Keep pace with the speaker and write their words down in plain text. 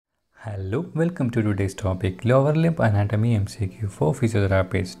Hello, welcome to today's topic, lower limb anatomy MCQ for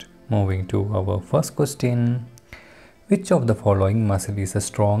physiotherapists. Moving to our first question. Which of the following muscle is the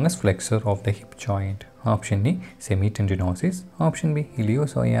strongest flexor of the hip joint? Option A, semitendinosus. Option B,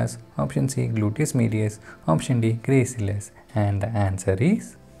 iliopsoas. Option C, gluteus medius. Option D, gracilis. And the answer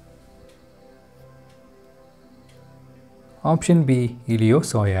is option B,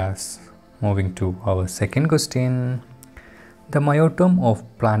 iliopsoas. Moving to our second question. The myotome of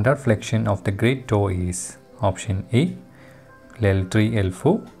plantar flexion of the great toe is option A, L3,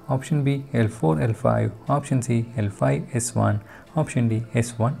 L4, option B, L4, L5, option C, L5, S1, option D,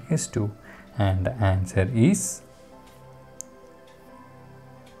 S1, S2, and the answer is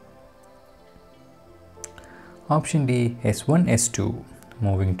option D, S1, S2.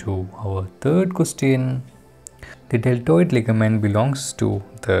 Moving to our third question. The deltoid ligament belongs to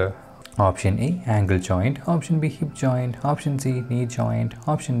the option A, ankle joint, option B, hip joint, option C, knee joint,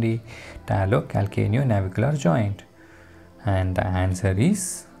 option D, talocalcaneonavicular joint, and the answer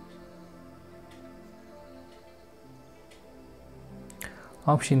is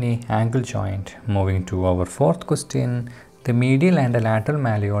option A, ankle joint. Moving to our fourth question. The medial and the lateral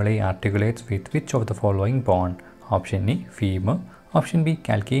malleoli articulates with which of the following bone? Option A, femur, option B,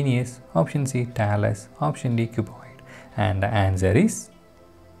 calcaneus, option C, talus, option D, cuboid, and the answer is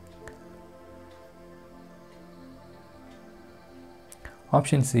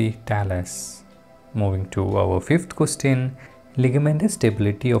option C, talus. Moving to our fifth question. Ligamentous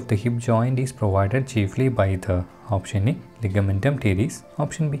stability of the hip joint is provided chiefly by the option A, ligamentum teres,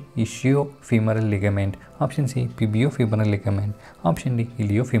 option B, ischiofemoral ligament, option C, tibiofemoral ligament, option D,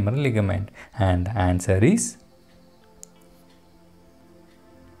 iliofemoral ligament, and the answer is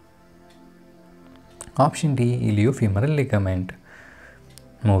option D, iliofemoral ligament.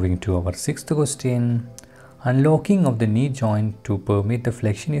 Moving to our sixth question. Unlocking of the knee joint to permit the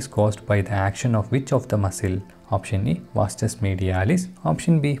flexion is caused by the action of which of the muscle? Option A, vastus medialis,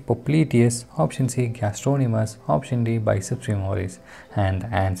 option B, popliteus, option C, gastrocnemius, option D, biceps femoris, and the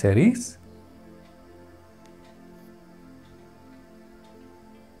answer is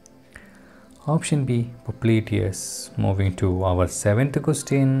option B, popliteus. Moving to our seventh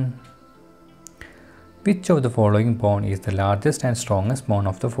question. Which of the following bone is the largest and strongest bone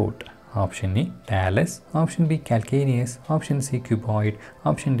of the foot? Option A, talus, option B, calcaneus, option C, cuboid,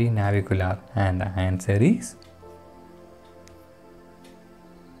 option D, navicular, and the answer is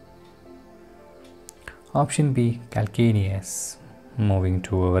option B, calcaneus. Moving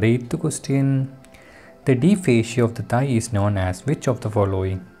to our eighth question. The deep fascia of the thigh is known as which of the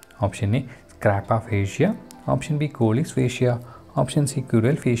following? Option A, scapa fascia, option B, collis fascia, option C,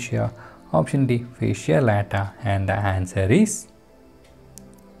 crural fascia, option D, fascia lata, and the answer is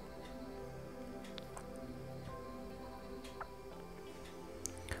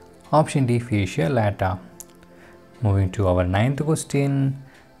option D, fascia lata. Moving to our ninth question.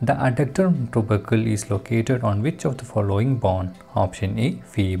 The adductor tubercle is located on which of the following bone? Option A,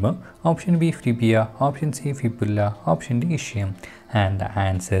 femur, option B, fibula, option C, fibula, option D, ischium, and the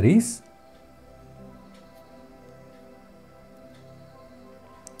answer is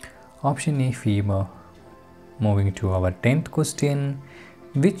option A, femur. Moving to our 10th question.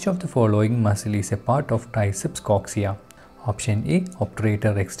 Which of the following muscle is a part of triceps coxia? Option A,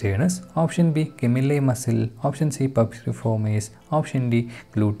 obturator externus, option B, gemelli muscle, option C, piriformis, option D,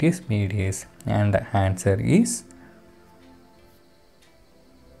 gluteus medius, and the answer is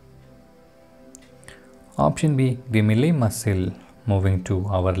option B, gemelli muscle. Moving to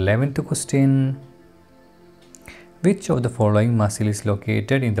our 11th question. Which of the following muscle is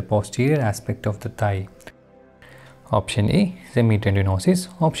located in the posterior aspect of the thigh? Option A, semitendinosus,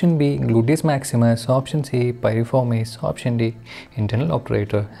 option B, gluteus maximus, option C, piriformis, option D, internal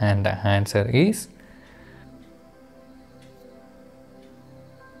obturator, and the answer is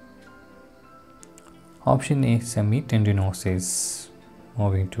option A, semitendinosus.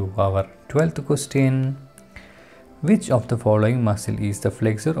 Moving to our 12th question. Which of the following muscle is the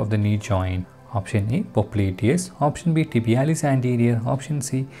flexor of the knee joint? Option A, popliteus, option B, tibialis anterior, option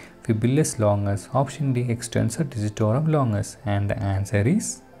C, fibulus longus, option D, extensor digitorum longus, and the answer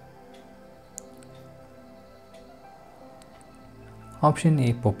is option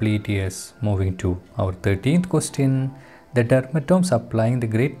A, popliteus. Moving to our 13th question. The dermatome supplying the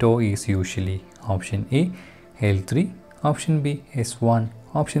great toe is usually option A, L3, option B, S1,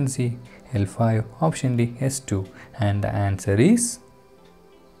 option C, L5, option D, S2, and the answer is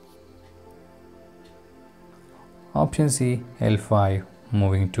option C, L5.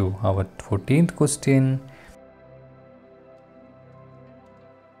 Moving to our 14th question.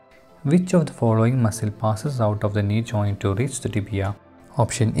 Which of the following muscle passes out of the knee joint to reach the tibia?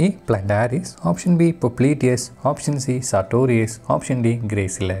 Option A plantaris, option B popliteus, option C sartorius, option D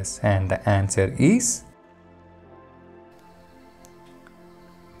gracilis, and the answer is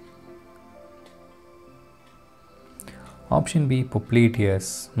option B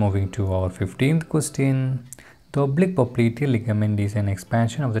popliteus. Moving to our 15th question. The oblique popliteal ligament is an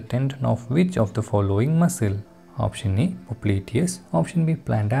expansion of the tendon of which of the following muscle? Option A popliteus, option B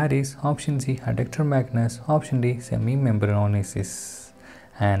plantaris, option C adductor magnus, option D semimembranosus,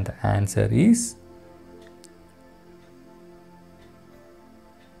 and the answer is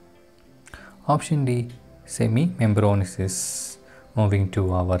option D semimembranosus. Moving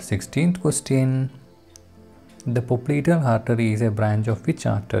to our 16th question. The popliteal artery is a branch of which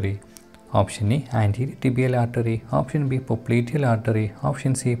artery? Option A anterior tibial artery, option B popliteal artery,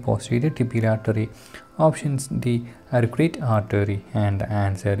 option C posterior tibial artery, option D arcuate artery, and the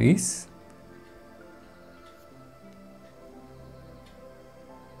answer is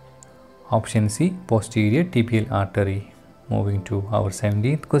option C posterior tibial artery. Moving to our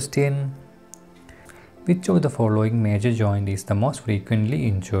 17th question. Which of the following major joint is the most frequently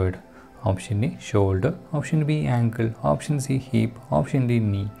injured? Option A shoulder, option B ankle, option C hip, option D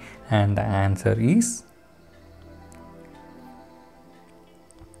knee, and the answer is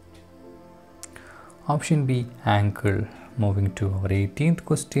option B ankle. Moving to our 18th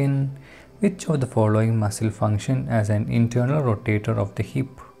question. Which of the following muscle function as an internal rotator of the hip?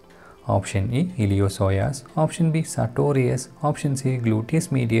 Option A iliopsoas, option B sartorius, option C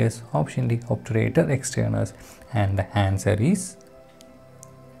gluteus medius, option D obturator externus, and the answer is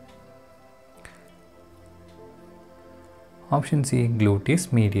option C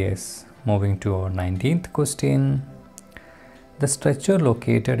gluteus medius. Moving to our 19th question. The structure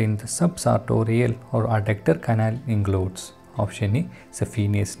located in the subsartorial or adductor canal includes option A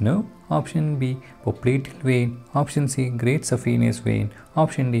saphenous nerve, option B popliteal vein, option C great saphenous vein,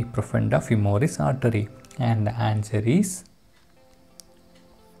 option D profunda femoris artery, and the answer is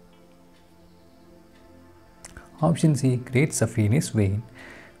option C great saphenous vein.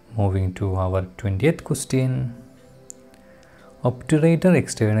 Moving to our 20th question. Obturator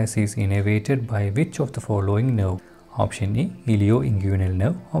externus is innervated by which of the following nerve? Option A ilioinguinal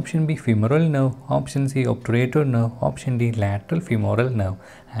nerve, option B femoral nerve, option C obturator nerve, option D lateral femoral nerve,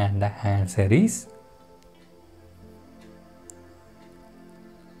 and the answer is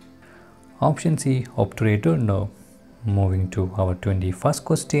option C obturator nerve. Moving to our 21st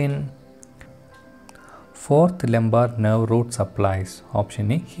question. Fourth lumbar nerve root supplies option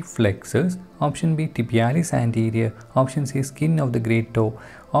A hip flexors, option B tibialis anterior, option C skin of the great toe,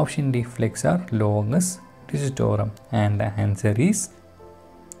 option D flexor longus digitorum, and the answer is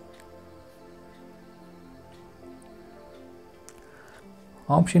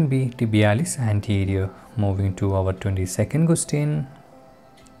option B tibialis anterior. Moving to our 22nd question.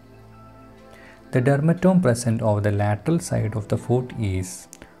 The dermatome present over the lateral side of the foot is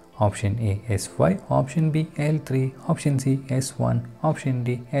option A S5, option B L3, option C S1, option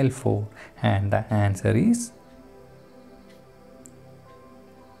D L4, and the answer is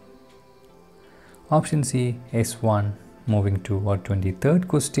option C S1. Moving to our 23rd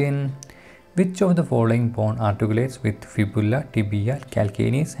question. Which of the following bone articulates with fibula, tibia,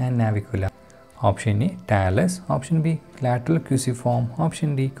 calcaneus, and navicular? Option A talus, option B lateral cruciform,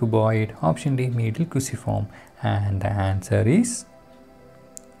 option D cuboid, option D medial cruciform, and the answer is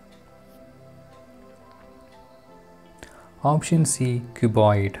option C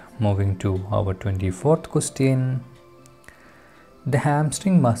cuboid. Moving to our 24th question. The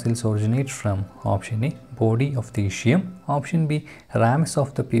hamstring muscles originate from option A body of the ischium, option B ramus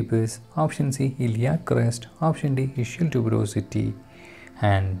of the pubis, option C iliac crest, option D ischial tuberosity,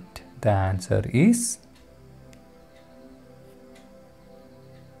 and the answer is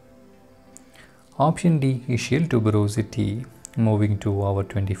option D ischial tuberosity. Moving to our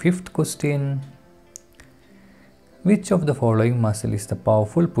 25th question. Which of the following muscle is the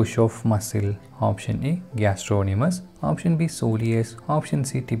powerful push-off muscle? Option A gastrocnemius, option B soleus, option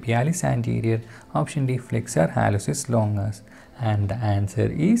C tibialis anterior, option D flexor hallucis longus, and the answer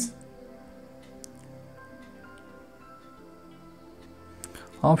is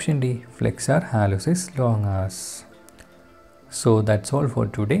option D flexor hallucis longus. So that's all for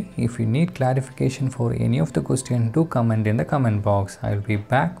today. If you need clarification for any of the questions, do comment in the comment box. I will be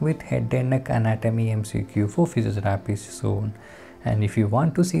back with head and neck anatomy MCQ for physiotherapists soon. And if you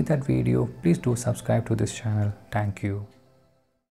want to see that video, please do subscribe to this channel. Thank you.